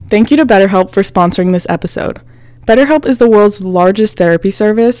Thank you to BetterHelp for sponsoring this episode. BetterHelp is the world's largest therapy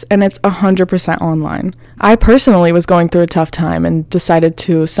service, and it's 100% online. I personally was going through a tough time and decided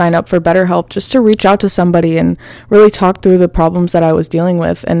to sign up for BetterHelp just to reach out to somebody and really talk through the problems that I was dealing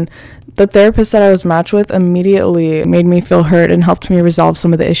with. And the therapist that I was matched with immediately made me feel heard and helped me resolve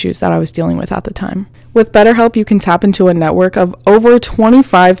some of the issues that I was dealing with at the time. With BetterHelp, you can tap into a network of over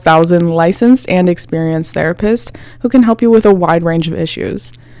 25,000 licensed and experienced therapists who can help you with a wide range of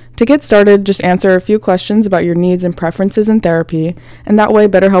issues. To get started, just answer a few questions about your needs and preferences in therapy, and that way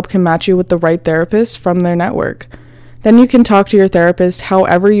BetterHelp can match you with the right therapist from their network. Then you can talk to your therapist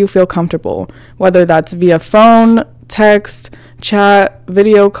however you feel comfortable, whether that's via phone, text, chat,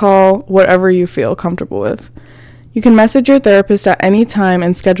 video call, whatever you feel comfortable with. You can message your therapist at any time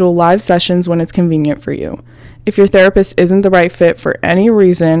and schedule live sessions when it's convenient for you. If your therapist isn't the right fit for any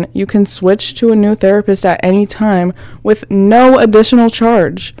reason, you can switch to a new therapist at any time with no additional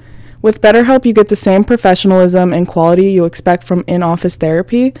charge. With BetterHelp, you get the same professionalism and quality you expect from in-office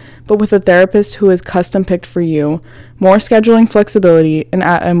therapy, but with a therapist who is custom-picked for you, more scheduling flexibility, and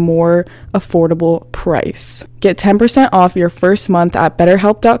at a more affordable price. Get 10% off your first month at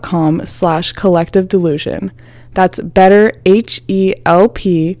betterhelp.com/collective delusion. That's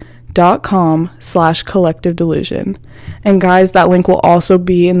betterhelp.com/collective delusion. And guys, that link will also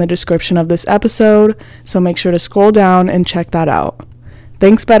be in the description of this episode, so make sure to scroll down and check that out.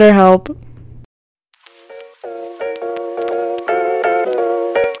 Thanks, BetterHelp.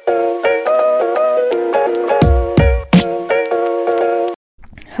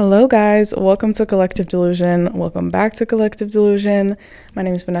 Hello guys, welcome to Collective Delusion. Welcome back to Collective Delusion. My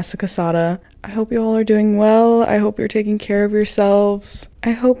name is Vanessa Casada. I hope you all are doing well. I hope you're taking care of yourselves.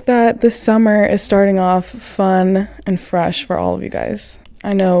 I hope that this summer is starting off fun and fresh for all of you guys.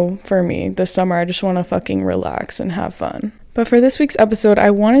 I know for me, this summer I just want to fucking relax and have fun. But for this week's episode,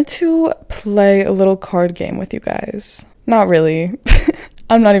 I wanted to play a little card game with you guys. Not really.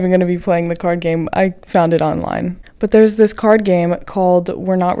 I'm not even going to be playing the card game. I found it online. But there's this card game called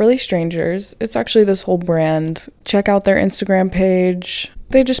We're Not Really Strangers. It's actually this whole brand. Check out their Instagram page.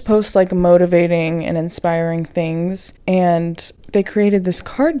 They just post like motivating and inspiring things. And they created this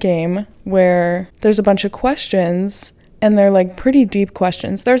card game where there's a bunch of questions. And they're like pretty deep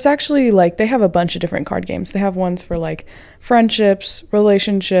questions. There's actually like, they have a bunch of different card games. They have ones for like friendships,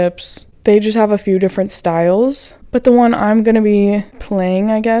 relationships. They just have a few different styles. But the one I'm going to be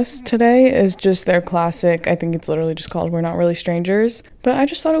playing, I guess, today is just their classic. I think it's literally just called We're Not Really Strangers. But I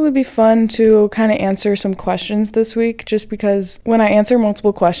just thought it would be fun to kind of answer some questions this week, just because when I answer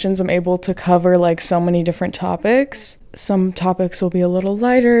multiple questions, I'm able to cover like so many different topics. Some topics will be a little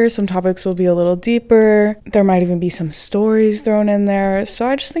lighter, some topics will be a little deeper. There might even be some stories thrown in there. So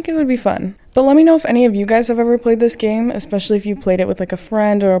I just think it would be fun. But let me know if any of you guys have ever played this game, especially if you played it with like a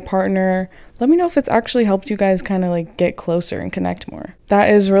friend or a partner. Let me know if it's actually helped you guys kind of like get closer and connect more. That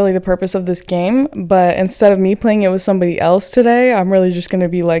is really the purpose of this game, but instead of me playing it with somebody else today, I'm really just going to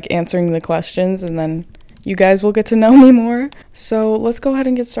be like answering the questions and then you guys will get to know me more. So let's go ahead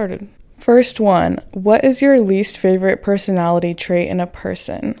and get started. First one, what is your least favorite personality trait in a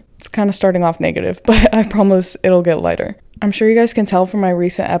person? It's kind of starting off negative, but I promise it'll get lighter. I'm sure you guys can tell from my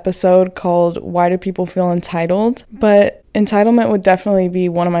recent episode called Why Do People Feel Entitled? But entitlement would definitely be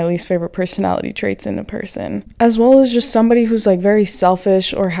one of my least favorite personality traits in a person, as well as just somebody who's like very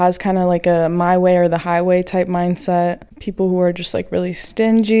selfish or has kind of like a my way or the highway type mindset. People who are just like really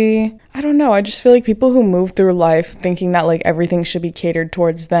stingy. I don't know. I just feel like people who move through life thinking that like everything should be catered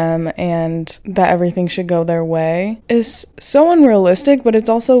towards them and that everything should go their way is so unrealistic, but it's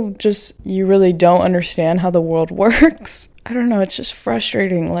also just you really don't understand how the world works. I don't know. It's just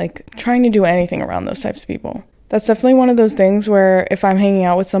frustrating, like trying to do anything around those types of people. That's definitely one of those things where if I'm hanging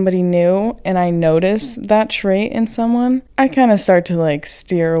out with somebody new and I notice that trait in someone, I kind of start to like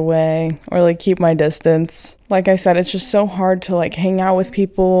steer away or like keep my distance. Like I said, it's just so hard to like hang out with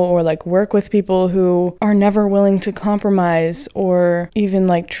people or like work with people who are never willing to compromise or even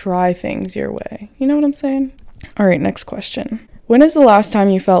like try things your way. You know what I'm saying? All right, next question. When is the last time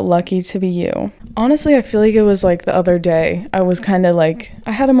you felt lucky to be you? Honestly, I feel like it was like the other day. I was kind of like,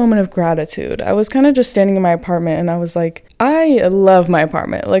 I had a moment of gratitude. I was kind of just standing in my apartment and I was like, I love my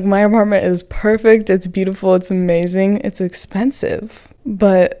apartment. Like my apartment is perfect. It's beautiful. It's amazing. It's expensive,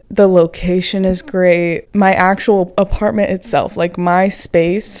 but the location is great. My actual apartment itself, like my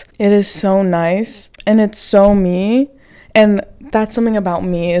space, it is so nice and it's so me. And that's something about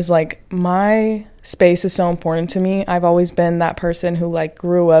me is like my space is so important to me. I've always been that person who like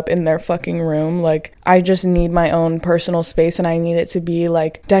grew up in their fucking room. Like I just need my own personal space, and I need it to be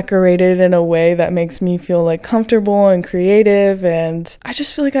like decorated in a way that makes me feel like comfortable and creative. And I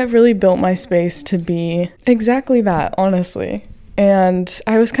just feel like I've really built my space to be exactly that, honestly. And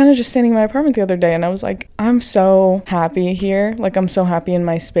I was kind of just standing in my apartment the other day, and I was like, I'm so happy here. Like, I'm so happy in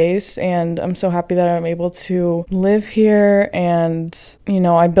my space, and I'm so happy that I'm able to live here. And, you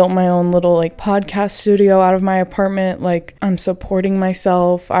know, I built my own little like podcast studio out of my apartment. Like, I'm supporting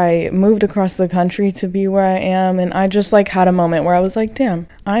myself. I moved across the country to be where I am. And I just like had a moment where I was like, damn,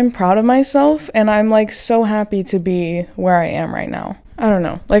 I'm proud of myself. And I'm like so happy to be where I am right now. I don't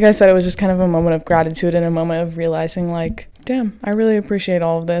know. Like I said, it was just kind of a moment of gratitude and a moment of realizing like, damn, I really appreciate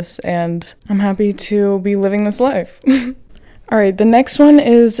all of this, and I'm happy to be living this life. All right, the next one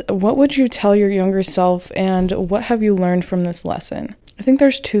is, what would you tell your younger self, and what have you learned from this lesson? I think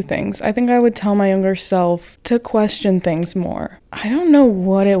there's two things. I think I would tell my younger self to question things more. I don't know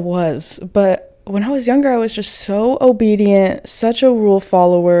what it was, but when I was younger, I was just so obedient, such a rule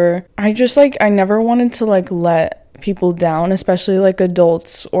follower. I never wanted to like let people down, especially like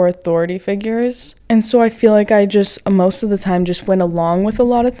adults or authority figures. And so I feel like I just most of the time just went along with a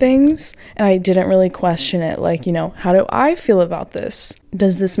lot of things, and I didn't really question it. Like, you know, how do I feel about this?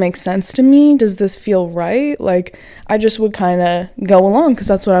 Does this make sense to me? Does this feel right? Like, I just would kind of go along because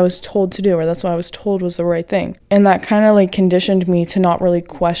that's what I was told to do, or that's what I was told was the right thing. And that kind of like conditioned me to not really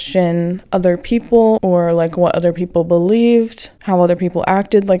question other people or like what other people believed, how other people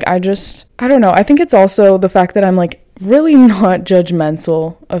acted. Like, I don't know. I think it's also the fact that I'm like really not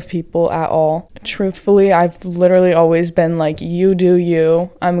judgmental of people at all. Truthfully, I've literally always been like, you do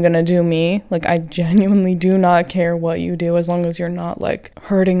you, I'm gonna do me. Like, I genuinely do not care what you do as long as you're not like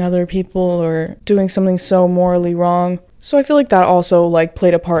hurting other people or doing something so morally wrong. So I feel like that also like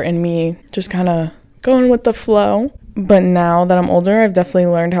played a part in me just kind of going with the flow. But now that I'm older, I've definitely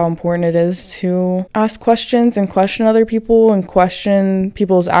learned how important it is to ask questions and question other people and question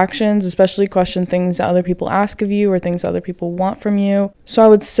people's actions, especially question things that other people ask of you or things other people want from you. So I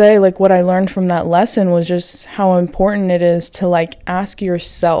would say like what I learned from that lesson was just how important it is to like ask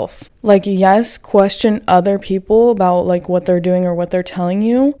yourself. Like, yes, question other people about like what they're doing or what they're telling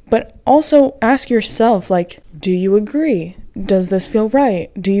you, but also ask yourself, like, do you agree? Does this feel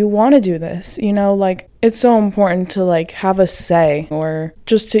right? Do you want to do this? You know, like, it's so important to like have a say, or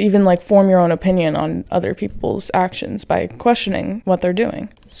just to even like form your own opinion on other people's actions by questioning what they're doing.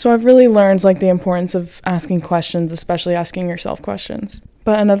 So I've really learned like the importance of asking questions, especially asking yourself questions.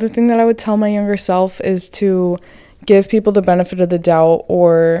 But another thing that I would tell my younger self is to give people the benefit of the doubt,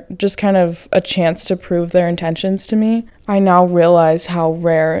 or just kind of a chance to prove their intentions to me. I now realize how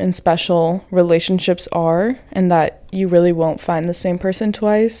rare and special relationships are, and that you really won't find the same person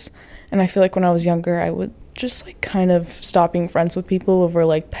twice. And I feel like when I was younger, I would just like kind of stop being friends with people over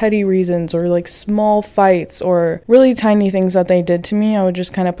like petty reasons or like small fights or really tiny things that they did to me. I would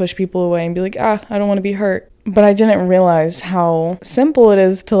just kind of push people away and be like, I don't want to be hurt. But I didn't realize how simple it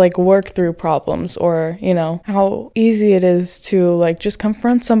is to like work through problems, or, you know, how easy it is to like just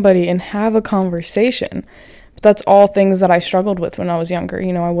confront somebody and have a conversation. But that's all things that I struggled with when I was younger.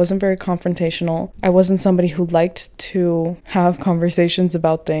 You know, I wasn't very confrontational. I wasn't somebody who liked to have conversations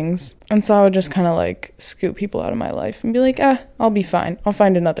about things. And so I would just kind of like scoot people out of my life and be like, I'll be fine. I'll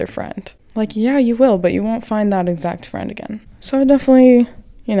find another friend. Like, yeah, you will, but you won't find that exact friend again. So I definitely,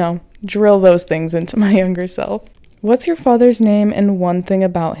 you know, drill those things into my younger self. What's your father's name and one thing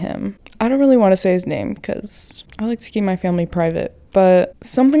about him? I don't really want to say his name because I like to keep my family private, but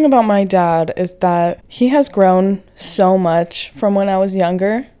something about my dad is that he has grown so much from when I was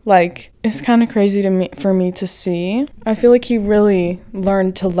younger. Like, it's kind of crazy for me to see. I feel like he really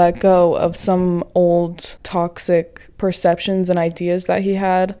learned to let go of some old toxic perceptions and ideas that he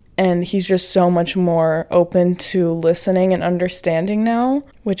had. And he's just so much more open to listening and understanding now,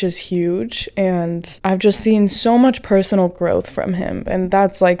 which is huge. And I've just seen so much personal growth from him. And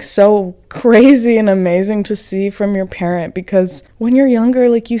that's like so crazy and amazing to see from your parent, because when you're younger,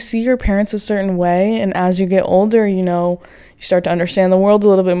 like, you see your parents a certain way. And as you get older, you know, you start to understand the world a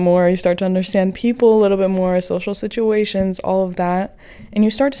little bit more. You start to understand people a little bit more, social situations, all of that. And you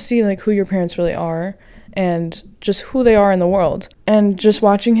start to see like who your parents really are and just who they are in the world. And just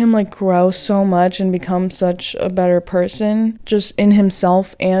watching him like grow so much and become such a better person just in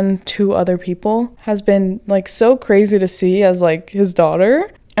himself and to other people has been like so crazy to see as like his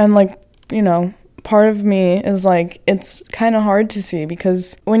daughter. And like, you know, part of me is like, it's kind of hard to see,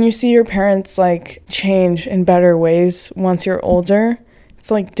 because when you see your parents like change in better ways once you're older,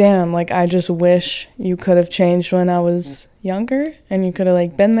 it's like, damn, like, I just wish you could have changed when I was younger and you could have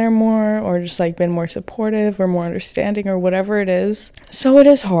like been there more, or just like been more supportive or more understanding or whatever it is. So it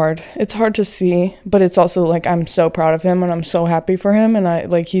is hard. It's hard to see, but it's also like I'm so proud of him and I'm so happy for him, and I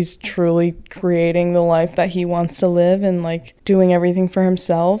like he's truly creating the life that he wants to live and like doing everything for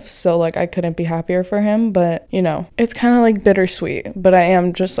himself. So like I couldn't be happier for him, but you know, it's kind of like bittersweet, but I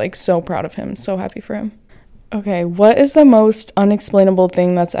am just like so proud of him, so happy for him. Okay, what is the most unexplainable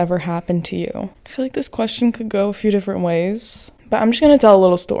thing that's ever happened to you? I feel like this question could go a few different ways, but I'm just gonna tell a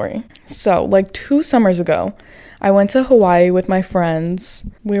little story. So, like 2 summers ago, I went to Hawaii with my friends.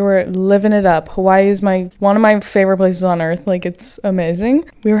 We were living it up. Hawaii is one of my favorite places on earth. Like, it's amazing.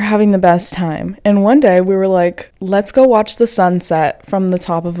 We were having the best time. And one day we were like, let's go watch the sunset from the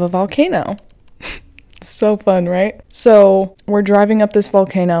top of a volcano. So fun, right? So we're driving up this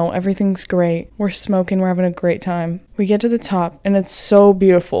volcano. Everything's great. We're smoking. We're having a great time. We get to the top and it's so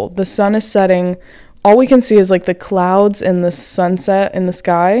beautiful. The sun is setting. All we can see is like the clouds and the sunset in the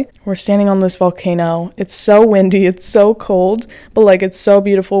sky. We're standing on this volcano. It's so windy. It's so cold, but like it's so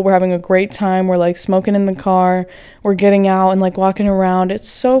beautiful. We're having a great time. We're like smoking in the car. We're getting out and like walking around. It's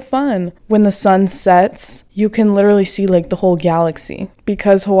so fun. When the sun sets, you can literally see like the whole galaxy.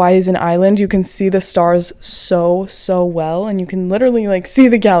 Because Hawaii is an island, you can see the stars so well, and you can literally like see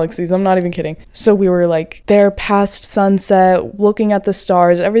the galaxies. I'm not even kidding. So we were like there past sunset, looking at the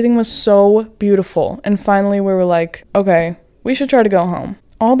stars. Everything was so beautiful. And finally we were like, okay, we should try to go home.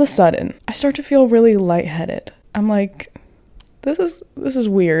 All of a sudden, I start to feel really lightheaded. I'm like, this is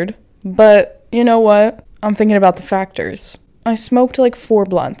weird. But you know what? I'm thinking about the factors. I smoked like 4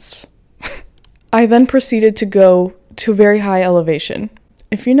 blunts. I then proceeded to go to very high elevation.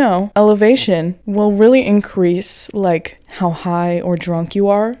 If you know, elevation will really increase like how high or drunk you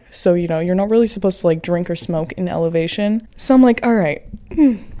are. So, you know, you're not really supposed to like drink or smoke in elevation. So I'm like, all right,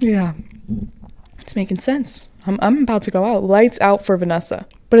 yeah, it's making sense. I'm about to go out. Lights out for Vanessa.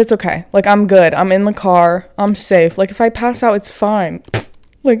 But it's okay. Like, I'm good. I'm in the car. I'm safe. Like, if I pass out, it's fine.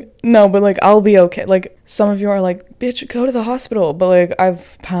 Like, no, but like, I'll be okay. Like, some of you are like, bitch, go to the hospital. But like,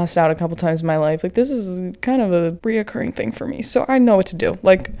 I've passed out a couple times in my life. Like, this is kind of a reoccurring thing for me. So I know what to do.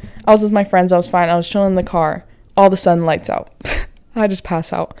 Like, I was with my friends. I was fine. I was chilling in the car. All of a sudden, lights out. I just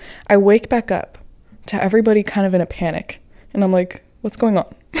pass out. I wake back up to everybody kind of in a panic. And I'm like, what's going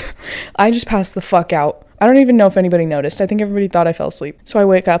on? I just passed the fuck out. I don't even know if anybody noticed. I think everybody thought I fell asleep. So I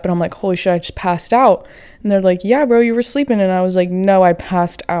wake up and I'm like, holy shit, I just passed out. And they're like, yeah, bro, you were sleeping. And I was like, no, I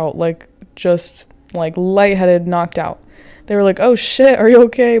passed out. Like, just like lightheaded, knocked out. They were like, oh shit, are you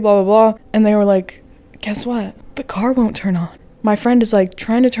okay? Blah, blah, blah. And they were like, guess what? The car won't turn on. My friend is like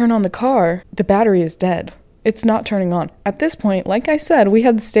trying to turn on the car. The battery is dead. It's not turning on. At this point, like I said, we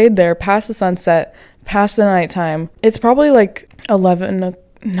had stayed there past the sunset, past the nighttime. It's probably like 11,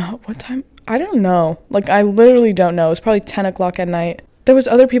 no, what time? I don't know. Like, I literally don't know. It's probably 10 o'clock at night. There was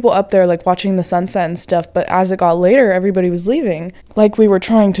other people up there, like, watching the sunset and stuff, but as it got later, everybody was leaving, like we were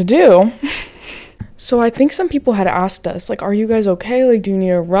trying to do. So I think some people had asked us, like, are you guys okay? Like, do you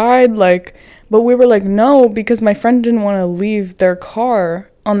need a ride? Like, but we were like, no, because my friend didn't want to leave their car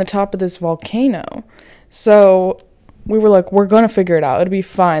on the top of this volcano. So we were like, we're gonna figure it out. It'll be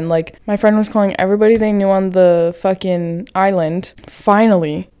fine. Like, my friend was calling everybody they knew on the fucking island.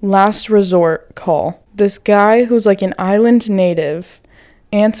 Finally, last resort call. This guy who's like an island native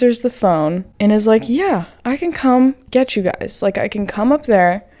answers the phone and is like, yeah, I can come get you guys. Like, I can come up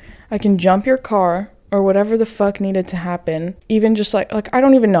there. I can jump your car or whatever the fuck needed to happen. Even just like, I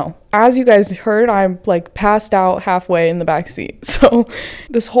don't even know. As you guys heard, I'm like passed out halfway in the back seat. So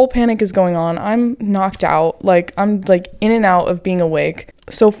this whole panic is going on. I'm knocked out. Like, I'm like in and out of being awake.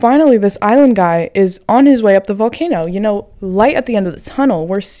 So finally, this island guy is on his way up the volcano. You know, light at the end of the tunnel.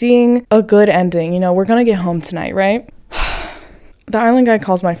 We're seeing a good ending. You know, we're gonna get home tonight, right? The island guy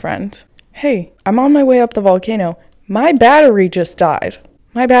calls my friend. Hey, I'm on my way up the volcano. My battery just died.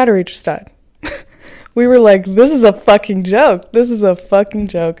 We were like, this is a fucking joke. This is a fucking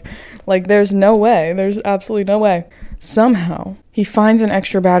joke. Like, there's no way. There's absolutely no way. Somehow, he finds an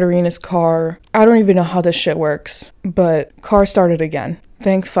extra battery in his car. I don't even know how this shit works, but car started again.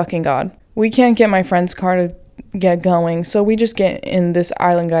 Thank fucking God. We can't get my friend's car to get going, so we just get in this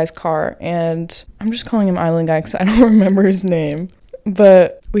island guy's car, and I'm just calling him Island Guy because I don't remember his name.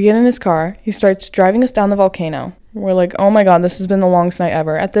 But we get in his car. He starts driving us down the volcano. We're like, oh my God, this has been the longest night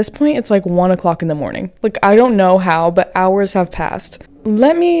ever. At this point, it's like 1 o'clock in the morning. Like, I don't know how, but hours have passed.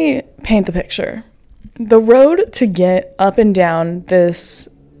 Let me paint the picture. The road to get up and down this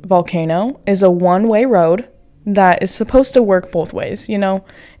volcano is a one-way road that is supposed to work both ways. You know,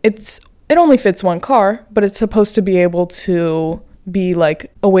 it only fits one car, but it's supposed to be able to be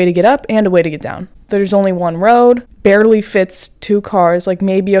like a way to get up and a way to get down. There's only one road, barely fits 2 cars. Like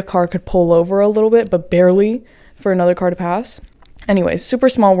maybe a car could pull over a little bit, but barely for another car to pass. Anyways, super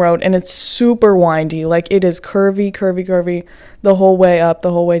small road, and it's super windy. Like it is curvy the whole way up,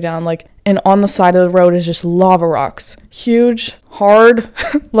 the whole way down. Like, and on the side of the road is just lava rocks, huge, hard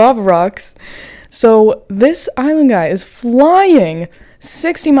lava rocks. So this island guy is flying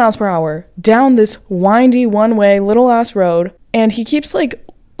 60 miles per hour down this windy one-way little ass road, and he keeps like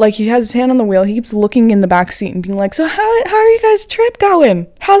he has his hand on the wheel. He keeps looking in the back seat and being like, so how are you guys' trip going?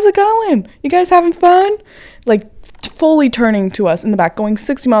 How's it going? You guys having fun? Like fully turning to us in the back, going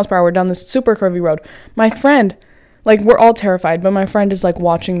 60 miles per hour down this super curvy road. My friend, like, we're all terrified, but my friend is like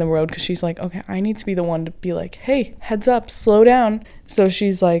watching the road because she's like, okay, I need to be the one to be like, hey, heads up, slow down. So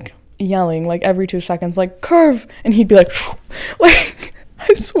she's like yelling like every 2 seconds, like, curve, and he'd be like, like,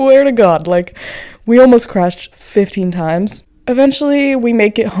 I swear to God, like, we almost crashed 15 times. Eventually we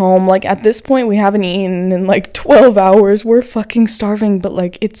make it home. Like at this point we haven't eaten in like 12 hours. We're fucking starving, but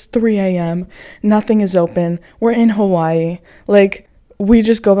like it's 3 a.m. Nothing is open. We're in Hawaii. Like we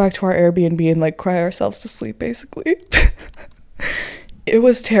just go back to our Airbnb and like cry ourselves to sleep basically. It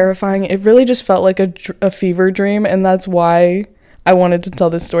was terrifying. It really just felt like a fever dream, and that's why I wanted to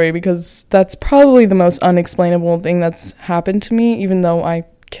tell this story, because that's probably the most unexplainable thing that's happened to me. Even though I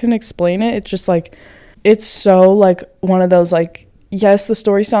can explain it, it's just like, it's so like one of those, like, yes, the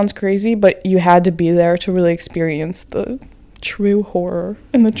story sounds crazy, but you had to be there to really experience the true horror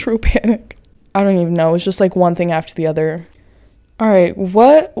and the true panic. I don't even know. It was just like one thing after the other. All right,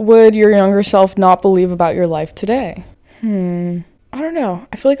 what would your younger self not believe about your life today? I don't know.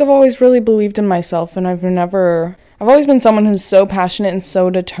 I feel like I've always really believed in myself, and I've always been someone who's so passionate and so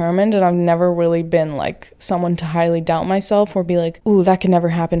determined, and I've never really been like someone to highly doubt myself or be like, ooh, that could never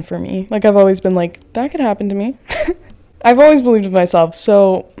happen for me. Like I've always been like, that could happen to me. I've always believed in myself,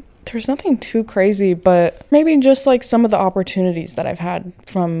 so there's nothing too crazy, but maybe just like some of the opportunities that I've had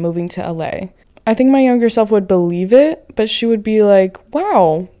from moving to LA. I think my younger self would believe it, but she would be like,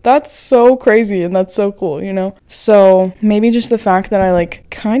 wow, that's so crazy and that's so cool, you know? So maybe just the fact that I like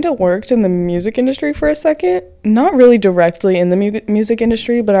kind of worked in the music industry for a second, not really directly in the music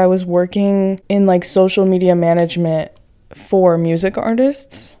industry, but I was working in like social media management for music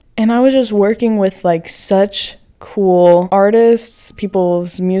artists. And I was just working with like such cool artists,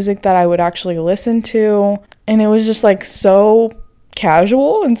 people's music that I would actually listen to. And it was just like so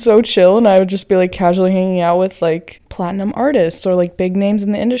casual and so chill, and I would just be like casually hanging out with like platinum artists or like big names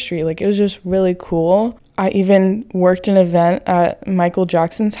in the industry. Like it was just really cool. I even worked an event at Michael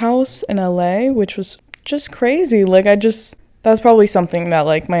Jackson's house in LA, which was just crazy. Like that's probably something that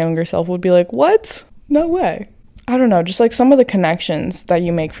like my younger self would be like, what? No way. I don't know, just like some of the connections that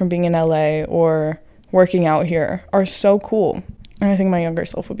you make from being in LA or working out here are so cool, and I think my younger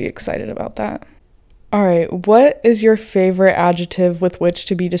self would be excited about that. All right, what is your favorite adjective with which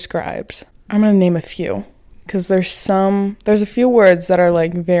to be described? I'm going to name a few, because there's a few words that are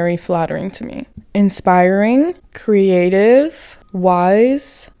like very flattering to me. Inspiring, creative,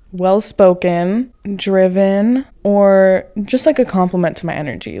 wise, well-spoken, driven, or just like a compliment to my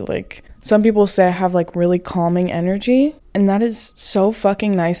energy. Like some people say I have like really calming energy, and that is so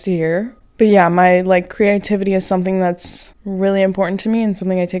fucking nice to hear. But yeah, my like creativity is something that's really important to me and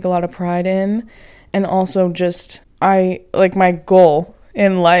something I take a lot of pride in. And also just, my goal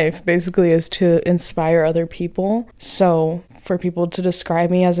in life basically is to inspire other people. So for people to describe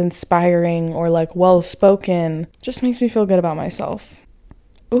me as inspiring or like well-spoken just makes me feel good about myself.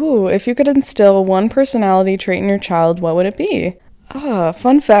 Ooh, if you could instill one personality trait in your child, what would it be?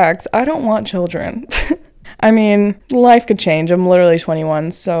 Fun fact, I don't want children. I mean, life could change. I'm literally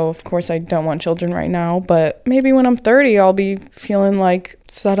 21, so of course I don't want children right now, but maybe when I'm 30, I'll be feeling like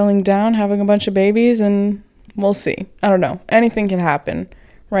settling down, having a bunch of babies, and we'll see. I don't know. Anything can happen.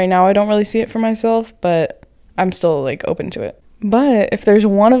 Right now, I don't really see it for myself, but I'm still like open to it. But if there's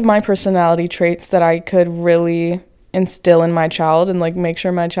one of my personality traits that I could really instill in my child and like make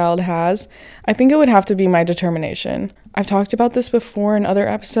sure my child has, I think it would have to be my determination. I've talked about this before in other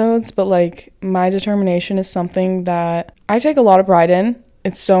episodes, but like my determination is something that I take a lot of pride in.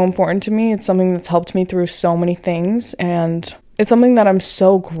 It's so important to me. It's something that's helped me through so many things, and it's something that I'm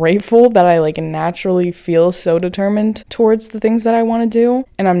so grateful that I like naturally feel so determined towards the things that I want to do,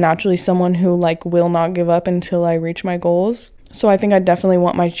 and I'm naturally someone who like will not give up until I reach my goals. So I think I definitely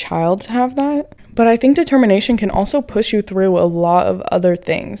want my child to have that. But I think determination can also push you through a lot of other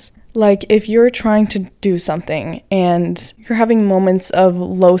things. Like if you're trying to do something and you're having moments of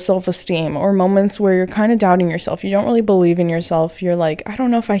low self-esteem or moments where you're kind of doubting yourself, you don't really believe in yourself, you're like, I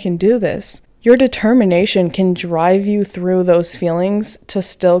don't know if I can do this. Your determination can drive you through those feelings to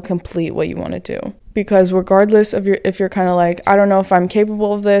still complete what you want to do. because regardless of if you're kind of like, I don't know if I'm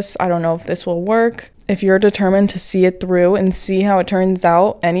capable of this, I don't know if this will work, if you're determined to see it through and see how it turns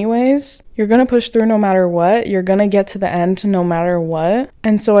out anyways, you're going to push through no matter what. You're going to get to the end no matter what.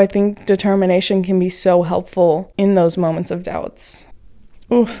 And so I think determination can be so helpful in those moments of doubts.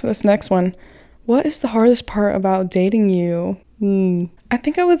 Oof, this next one. What is the hardest part about dating you? I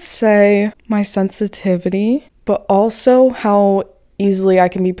think I would say my sensitivity, but also how easily I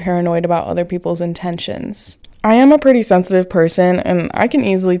can be paranoid about other people's intentions. I am a pretty sensitive person and I can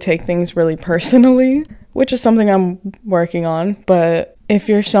easily take things really personally, which is something I'm working on. But if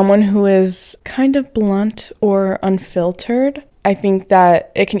you're someone who is kind of blunt or unfiltered, I think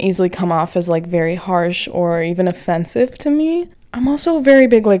that it can easily come off as like very harsh or even offensive to me. I'm also a very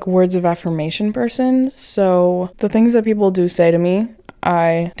big like words of affirmation person, so the things that people do say to me,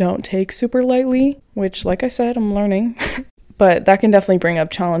 I don't take super lightly, which like I said, I'm learning. But that can definitely bring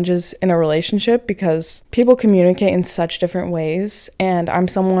up challenges in a relationship because people communicate in such different ways. And I'm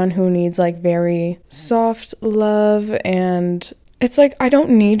someone who needs like very soft love. And it's like, I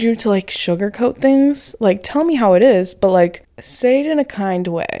don't need you to like sugarcoat things. Like, tell me how it is, but like, say it in a kind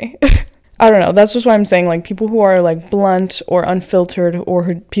way. I don't know. That's just why I'm saying like people who are like blunt or unfiltered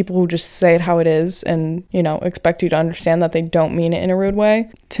or people who just say it how it is and, you know, expect you to understand that they don't mean it in a rude way.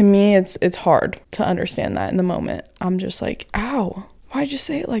 To me, it's hard to understand that in the moment. I'm just like, ow, why'd you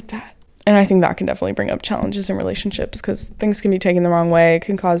say it like that? And I think that can definitely bring up challenges in relationships because things can be taken the wrong way. It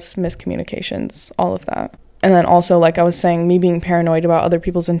can cause miscommunications, all of that. And then also, like I was saying, me being paranoid about other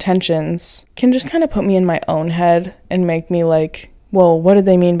people's intentions can just kind of put me in my own head and make me like, well, what did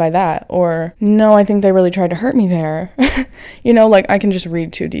they mean by that? Or, no, I think they really tried to hurt me there. You know, like I can just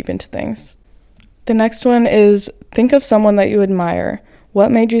read too deep into things. The next one is think of someone that you admire. What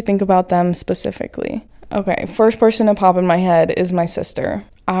made you think about them specifically? Okay, first person to pop in my head is my sister.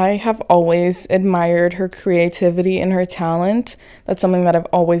 I have always admired her creativity and her talent. That's something that I've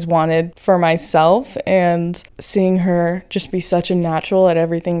always wanted for myself, and seeing her just be such a natural at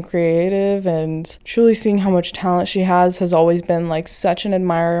everything creative and truly seeing how much talent she has always been like such an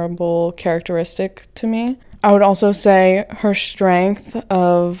admirable characteristic to me. I would also say her strength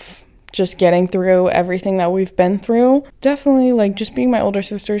of just getting through everything that we've been through. Definitely, like, just being my older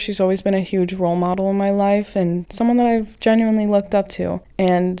sister, she's always been a huge role model in my life and someone that I've genuinely looked up to.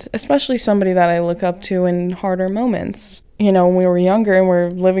 And especially somebody that I look up to in harder moments. You know, when we were younger and we're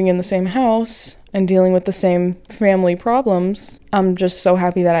living in the same house and dealing with the same family problems, I'm just so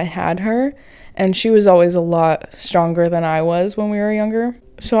happy that I had her. And she was always a lot stronger than I was when we were younger.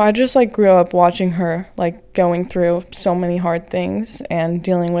 So I just like grew up watching her like going through so many hard things and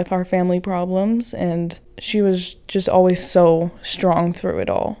dealing with our family problems, and she was just always so strong through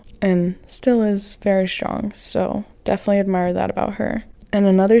it all and still is very strong. So definitely admire that about her. And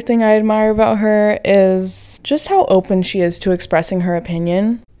another thing I admire about her is just how open she is to expressing her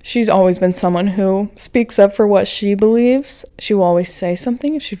opinion. She's always been someone who speaks up for what she believes. She will always say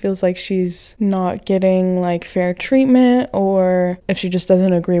something if she feels like she's not getting like fair treatment, or if she just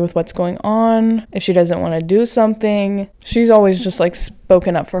doesn't agree with what's going on, if she doesn't want to do something. She's always just like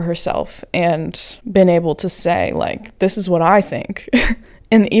spoken up for herself and been able to say like, this is what I think.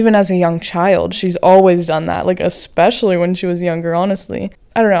 And even as a young child, she's always done that, like especially when she was younger, honestly.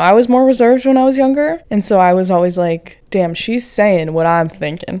 I don't know, I was more reserved when I was younger, and so I was always like, damn, she's saying what I'm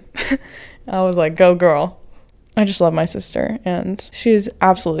thinking. I was like, go girl. I just love my sister, and she is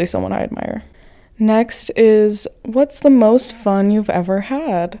absolutely someone I admire. Next is, what's the most fun you've ever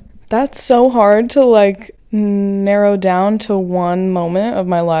had? That's so hard to like narrow down to one moment of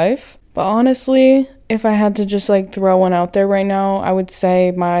my life. But honestly, if I had to just like throw one out there right now, I would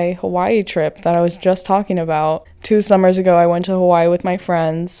say my Hawaii trip that I was just talking about. 2 summers ago, I went to Hawaii with my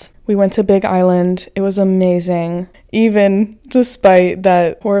friends. We went to Big Island. It was amazing, even despite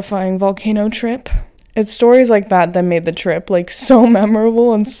that horrifying volcano trip. It's stories like that that made the trip like so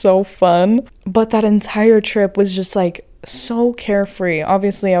memorable and so fun. But that entire trip was just like so carefree.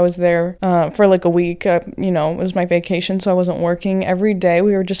 Obviously, I was there for like a week. You know, it was my vacation, so I wasn't working. Every day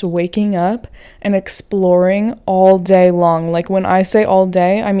we were just waking up and exploring all day long. Like when I say all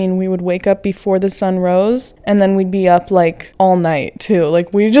day, I mean we would wake up before the sun rose and then we'd be up like all night too.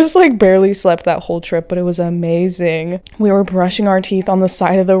 Like we just like barely slept that whole trip, but it was amazing. We were brushing our teeth on the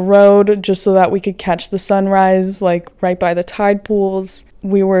side of the road just so that we could catch the sunrise like right by the tide pools.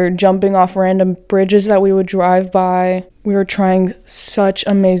 We were jumping off random bridges that we would drive by. We were trying such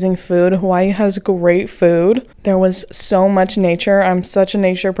amazing food. Hawaii has great food. There was so much nature. I'm such a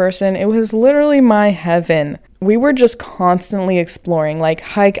nature person. It was literally my heaven. We were just constantly exploring, like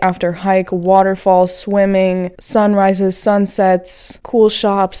hike after hike, waterfalls, swimming, sunrises, sunsets, cool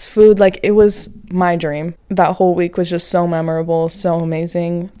shops, food. Like it was my dream. That whole week was just so memorable, so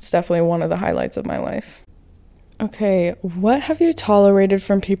amazing. It's definitely one of the highlights of my life. Okay, what have you tolerated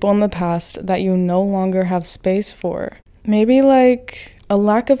from people in the past that you no longer have space for? Maybe like a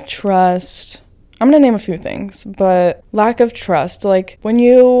lack of trust. I'm gonna name a few things, but lack of trust. Like when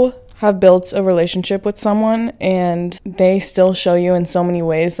you have built a relationship with someone and they still show you in so many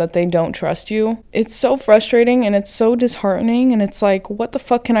ways that they don't trust you, it's so frustrating and it's so disheartening, and it's like, what the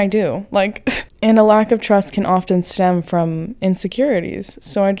fuck can I do? Like, and a lack of trust can often stem from insecurities.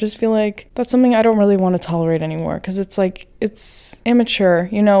 So I just feel like that's something I don't really want to tolerate anymore, because it's like, it's immature,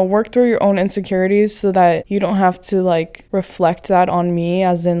 you know. Work through your own insecurities so that you don't have to like reflect that on me,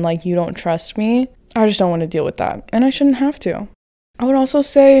 as in like you don't trust me. I just don't want to deal with that, and I shouldn't have to. I would also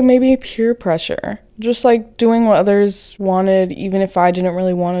say maybe peer pressure. Just like doing what others wanted, even if I didn't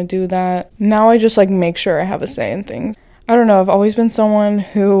really want to do that. Now I just like make sure I have a say in things. I don't know, I've always been someone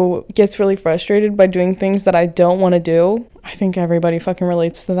who gets really frustrated by doing things that I don't want to do. I think everybody fucking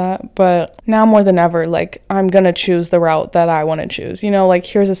relates to that. But now more than ever, like, I'm gonna choose the route that I want to choose. You know, like,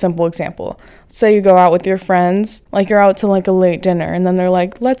 here's a simple example. Let's say you go out with your friends, like you're out to like a late dinner, and then they're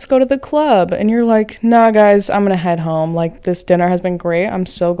like, let's go to the club. And you're like, nah, guys, I'm gonna head home. Like, this dinner has been great. I'm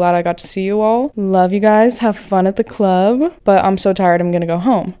so glad I got to see you all. Love you guys. Have fun at the club. But I'm so tired, I'm gonna go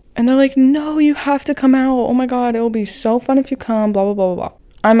home. And they're like, no, you have to come out. Oh my God, it will be so fun if you come, blah, blah, blah, blah, blah.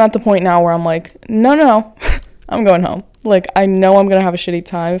 I'm at the point now where I'm like, no, I'm going home. Like, I know I'm gonna have a shitty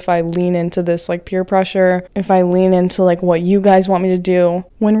time if I lean into this, like, peer pressure, if I lean into, like, what you guys want me to do,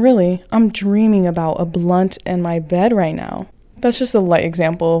 when really, I'm dreaming about a blunt in my bed right now. That's just a light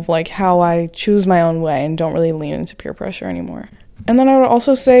example of, like, how I choose my own way and don't really lean into peer pressure anymore. And then I would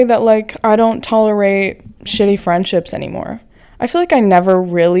also say that, like, I don't tolerate shitty friendships anymore. I feel like I never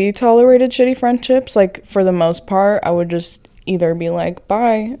really tolerated shitty friendships. Like, for the most part, I would just either be like,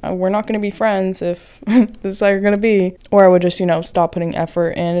 bye, we're not going to be friends if this is how you're going to be. Or I would just, you know, stop putting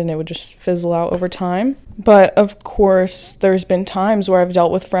effort in and it would just fizzle out over time. But of course, there's been times where I've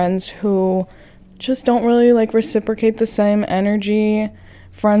dealt with friends who just don't really, like, reciprocate the same energy.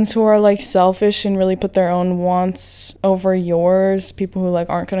 Friends who are, like, selfish and really put their own wants over yours. People who, like,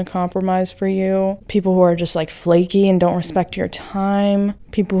 aren't going to compromise for you. People who are just, like, flaky and don't respect your time.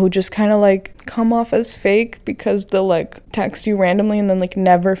 People who just kind of, like, come off as fake because they'll, like, text you randomly and then, like,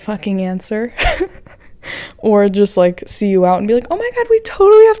 never fucking answer. Or just, like, see you out and be like, oh my God, we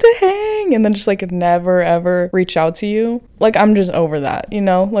totally have to hang. And then just, like, never, ever reach out to you. Like, I'm just over that, you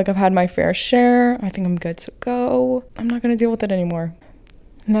know? Like, I've had my fair share. I think I'm good to go. I'm not going to deal with it anymore.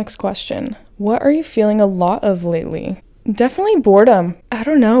 Next question. What are you feeling a lot of lately? Definitely boredom. I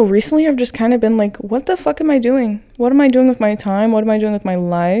don't know. Recently, I've just kind of been like, what the fuck am I doing? What am I doing with my time? What am I doing with my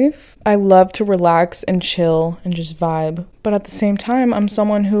life? I love to relax and chill and just vibe. But at the same time, I'm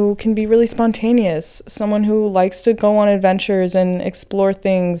someone who can be really spontaneous. Someone who likes to go on adventures and explore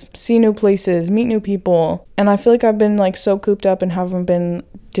things, see new places, meet new people. And I feel like I've been like so cooped up and haven't been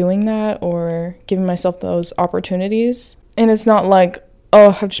doing that or giving myself those opportunities. And it's not like,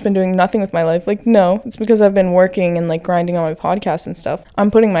 oh, I've just been doing nothing with my life. Like, no, it's because I've been working and like grinding on my podcast and stuff.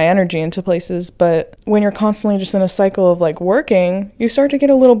 I'm putting my energy into places, but when you're constantly just in a cycle of like working, you start to get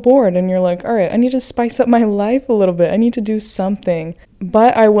a little bored and you're like, all right, I need to spice up my life a little bit. I need to do something.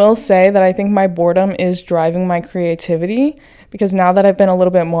 But I will say that I think my boredom is driving my creativity, because now that I've been a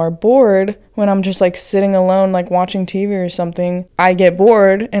little bit more bored, when I'm just like sitting alone, like watching TV or something, I get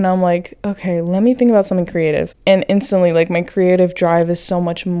bored and I'm like, okay, let me think about something creative. And instantly, like, my creative drive is so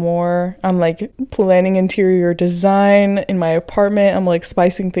much more. I'm like planning interior design in my apartment. I'm like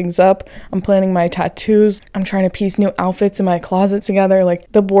spicing things up. I'm planning my tattoos. I'm trying to piece new outfits in my closet together. Like,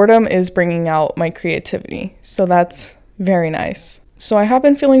 the boredom is bringing out my creativity. So that's very nice. So I have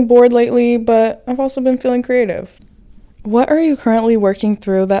been feeling bored lately, but I've also been feeling creative. What are you currently working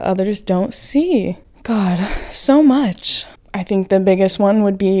through that others don't see? God, so much. I think the biggest one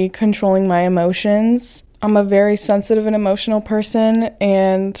would be controlling my emotions. I'm a very sensitive and emotional person,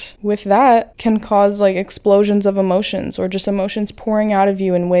 and with that can cause like explosions of emotions or just emotions pouring out of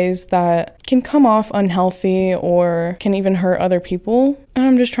you in ways that can come off unhealthy or can even hurt other people. And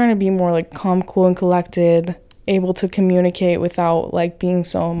I'm just trying to be more like calm, cool, and collected, able to communicate without like being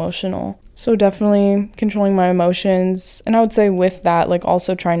so emotional. So definitely controlling my emotions. And I would say with that, like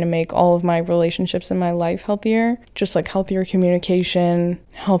also trying to make all of my relationships in my life healthier. Just like healthier communication,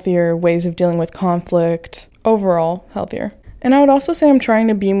 healthier ways of dealing with conflict, overall healthier. And I would also say I'm trying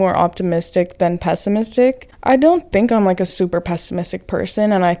to be more optimistic than pessimistic. I don't think I'm like a super pessimistic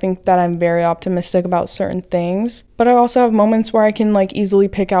person, and I think that I'm very optimistic about certain things. But I also have moments where I can like easily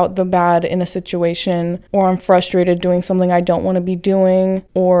pick out the bad in a situation, or I'm frustrated doing something I don't want to be doing,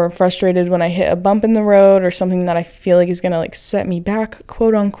 or frustrated when I hit a bump in the road or something that I feel like is gonna like set me back,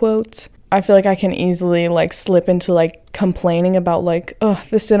 quote unquote. I feel like I can easily like slip into like complaining about like, oh,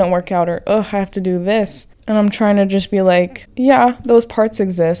 this didn't work out, or oh, I have to do this. And I'm trying to just be like, yeah, those parts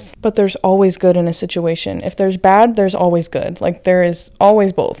exist, but there's always good in a situation. If there's bad, there's always good. Like there is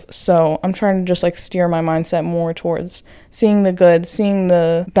always both. So I'm trying to just like steer my mindset more towards seeing the good, seeing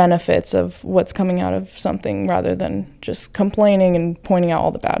the benefits of what's coming out of something rather than just complaining and pointing out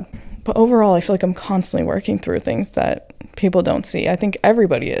all the bad. But overall, I feel like I'm constantly working through things that people don't see. I think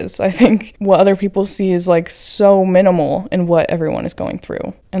everybody is. I think what other people see is like so minimal in what everyone is going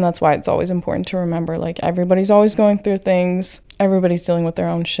through. And that's why it's always important to remember like everybody's always going through things. Everybody's dealing with their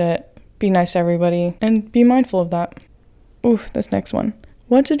own shit. Be nice to everybody and be mindful of that. Ooh, this next one.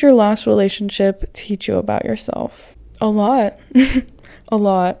 What did your last relationship teach you about yourself? A lot. A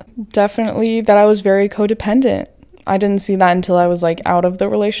lot. Definitely that I was very codependent. I didn't see that until I was like out of the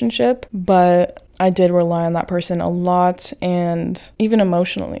relationship, but I did rely on that person a lot, and even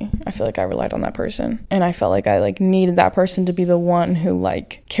emotionally, I feel like I relied on that person, and I felt like I like needed that person to be the one who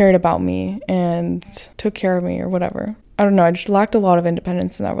like cared about me and took care of me or whatever. I don't know, I just lacked a lot of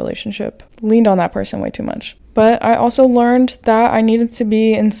independence in that relationship. Leaned on that person way too much. But I also learned that I needed to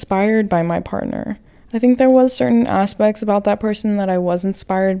be inspired by my partner. I think there was certain aspects about that person that I was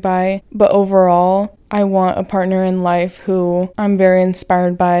inspired by, but overall, I want a partner in life who I'm very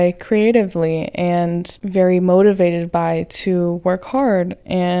inspired by creatively and very motivated by to work hard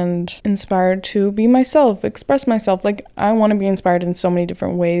and inspired to be myself, express myself. Like, I want to be inspired in so many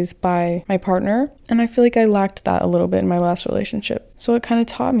different ways by my partner, and I feel like I lacked that a little bit in my last relationship. So it kind of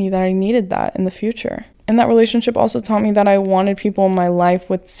taught me that I needed that in the future. And that relationship also taught me that I wanted people in my life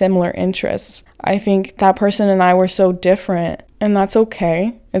with similar interests. I think that person and I were so different, and that's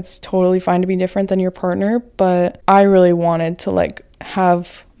okay. It's totally fine to be different than your partner, but I really wanted to like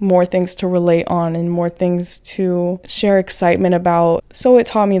have more things to relate on and more things to share excitement about. So it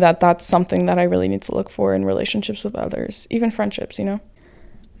taught me that that's something that I really need to look for in relationships with others, even friendships, you know?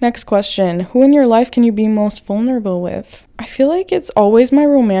 Next question. Who in your life can you be most vulnerable with? I feel like it's always my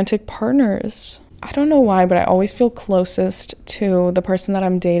romantic partners. I don't know why, but I always feel closest to the person that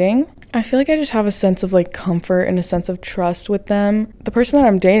I'm dating. I feel like I just have a sense of like comfort and a sense of trust with them. The person that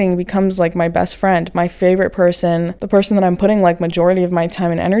I'm dating becomes like my best friend, my favorite person, the person that I'm putting like majority of my time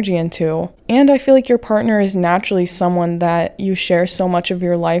and energy into. And I feel like your partner is naturally someone that you share so much of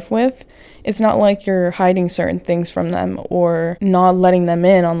your life with. It's not like you're hiding certain things from them or not letting them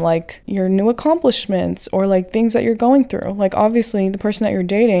in on like your new accomplishments or like things that you're going through. Like obviously the person that you're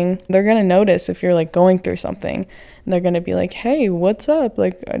dating, they're going to notice if you're like going through something, and they're going to be like, hey, what's up?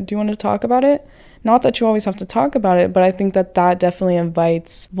 Like, do you want to talk about it? Not that you always have to talk about it, but I think that that definitely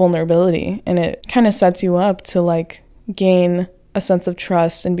invites vulnerability, and it kind of sets you up to like gain a sense of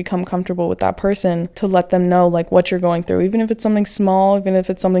trust and become comfortable with that person, to let them know like what you're going through, even if it's something small, even if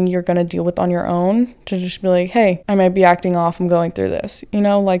it's something you're going to deal with on your own, to just be like, hey, I might be acting off, I'm going through this, you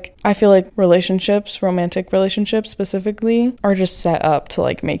know? Like I feel like relationships, romantic relationships specifically, are just set up to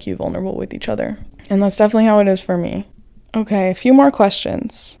like make you vulnerable with each other, and that's definitely how it is for me. Okay, a few more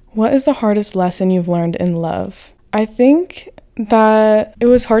questions. What is the hardest lesson you've learned in love? I think that it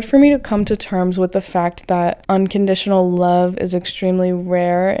was hard for me to come to terms with the fact that unconditional love is extremely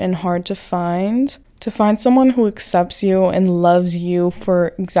rare and hard to find. To find someone who accepts you and loves you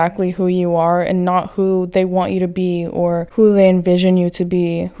for exactly who you are and not who they want you to be or who they envision you to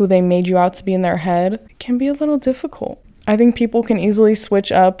be, who they made you out to be in their head, it can be a little difficult. I think people can easily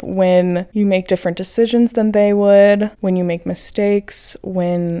switch up when you make different decisions than they would, when you make mistakes,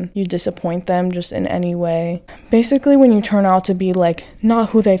 when you disappoint them just in any way. Basically, when you turn out to be like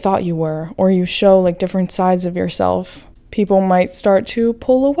not who they thought you were, or you show like different sides of yourself, people might start to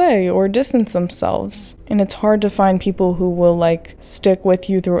pull away or distance themselves. And it's hard to find people who will like stick with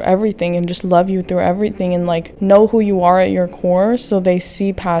you through everything and just love you through everything and like know who you are at your core, so they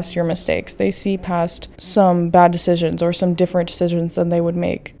see past your mistakes. They see past some bad decisions or some different decisions than they would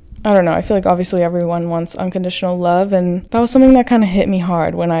make. I don't know, I feel like obviously everyone wants unconditional love, and that was something that kind of hit me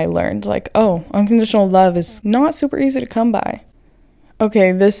hard when I learned like, oh, unconditional love is not super easy to come by.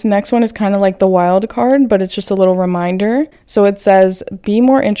 Okay, this next one is kind of like the wild card, but it's just a little reminder. So it says, be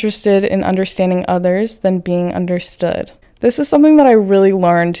more interested in understanding others than being understood. This is something that I really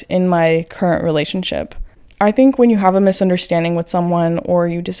learned in my current relationship. I think when you have a misunderstanding with someone or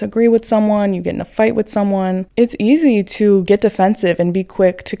you disagree with someone, you get in a fight with someone, it's easy to get defensive and be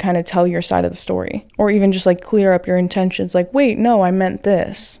quick to kind of tell your side of the story, or even just like clear up your intentions, like, wait, no, I meant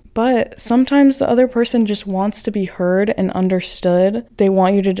this. But sometimes the other person just wants to be heard and understood. They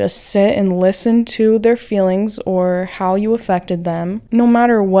want you to just sit and listen to their feelings or how you affected them, no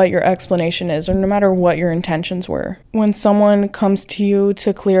matter what your explanation is or no matter what your intentions were. When someone comes to you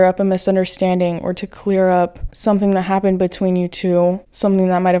to clear up a misunderstanding or to clear up something that happened between you two, something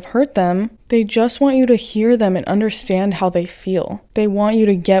that might have hurt them, they just want you to hear them and understand how they feel. They want you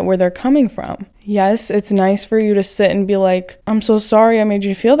to get where they're coming from. Yes, it's nice for you to sit and be like, I'm so sorry I made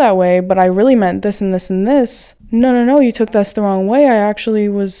you feel that way, but I really meant this and this and this. No, you took this the wrong way. I actually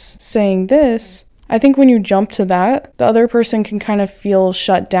was saying this. I think when you jump to that, the other person can kind of feel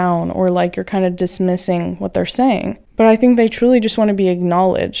shut down or like you're kind of dismissing what they're saying. But I think they truly just want to be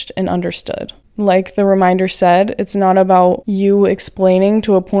acknowledged and understood. Like the reminder said, it's not about you explaining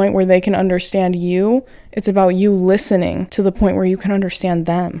to a point where they can understand you. It's about you listening to the point where you can understand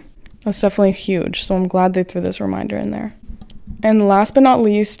them. That's definitely huge, so I'm glad they threw this reminder in there. And last but not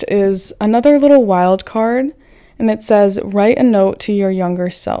least is another little wild card, and it says, write a note to your younger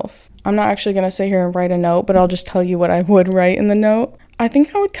self. I'm not actually going to sit here and write a note, but I'll just tell you what I would write in the note. I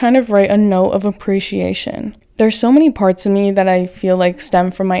think I would kind of write a note of appreciation. There's so many parts of me that I feel like stem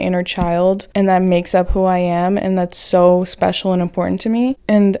from my inner child and that makes up who I am, and that's so special and important to me.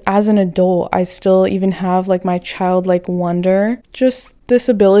 And as an adult, I still even have like my childlike wonder, just this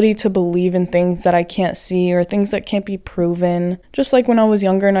ability to believe in things that I can't see or things that can't be proven. Just like when I was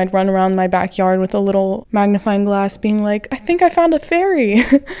younger and I'd run around my backyard with a little magnifying glass being like, I think I found a fairy.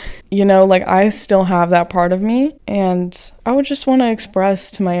 You know, like I still have that part of me, and I would just want to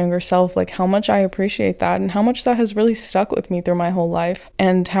express to my younger self like how much I appreciate that and how much that has really stuck with me through my whole life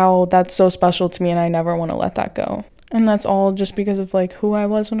and how that's so special to me and I never want to let that go. And that's all just because of like who I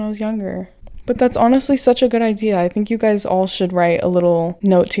was when I was younger. But that's honestly such a good idea. I think you guys all should write a little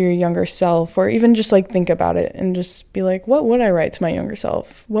note to your younger self, or even just like think about it and just be like, what would I write to my younger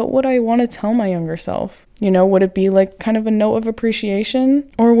self? What would I want to tell my younger self? You know, would it be like kind of a note of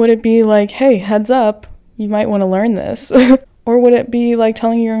appreciation? Or would it be like, hey, heads up, you might want to learn this? Or would it be like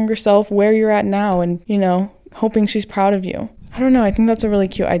telling your younger self where you're at now and, you know, hoping she's proud of you? I don't know. I think that's a really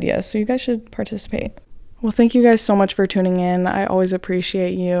cute idea. So you guys should participate. Well, thank you guys so much for tuning in. I always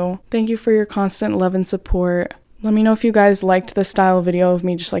appreciate you. Thank you for your constant love and support. Let me know if you guys liked this style of video of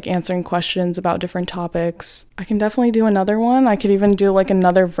me just like answering questions about different topics. I can definitely do another one. I could even do like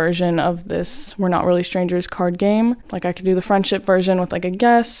another version of this We're Not Really Strangers card game. Like I could do the friendship version with like a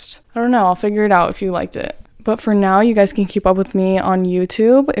guest. I don't know. I'll figure it out if you liked it. But for now, you guys can keep up with me on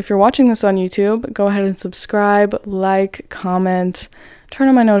YouTube. If you're watching this on YouTube, go ahead and subscribe, like, comment, turn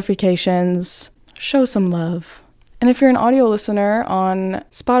on my notifications. Show some love. And if you're an audio listener on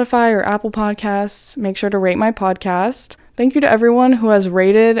Spotify or Apple Podcasts, make sure to rate my podcast. Thank you to everyone who has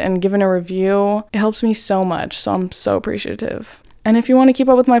rated and given a review. It helps me so much, so I'm so appreciative. And if you want to keep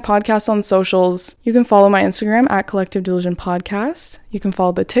up with my podcast on socials, you can follow my Instagram at Collective Delusion Podcast. You can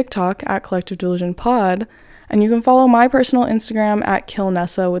follow the TikTok at Collective Delusion Pod. And you can follow my personal Instagram at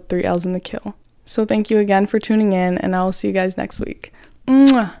KillNessa with 3 L's in the kill. So thank you again for tuning in, and I will see you guys next week.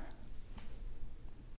 Mwah!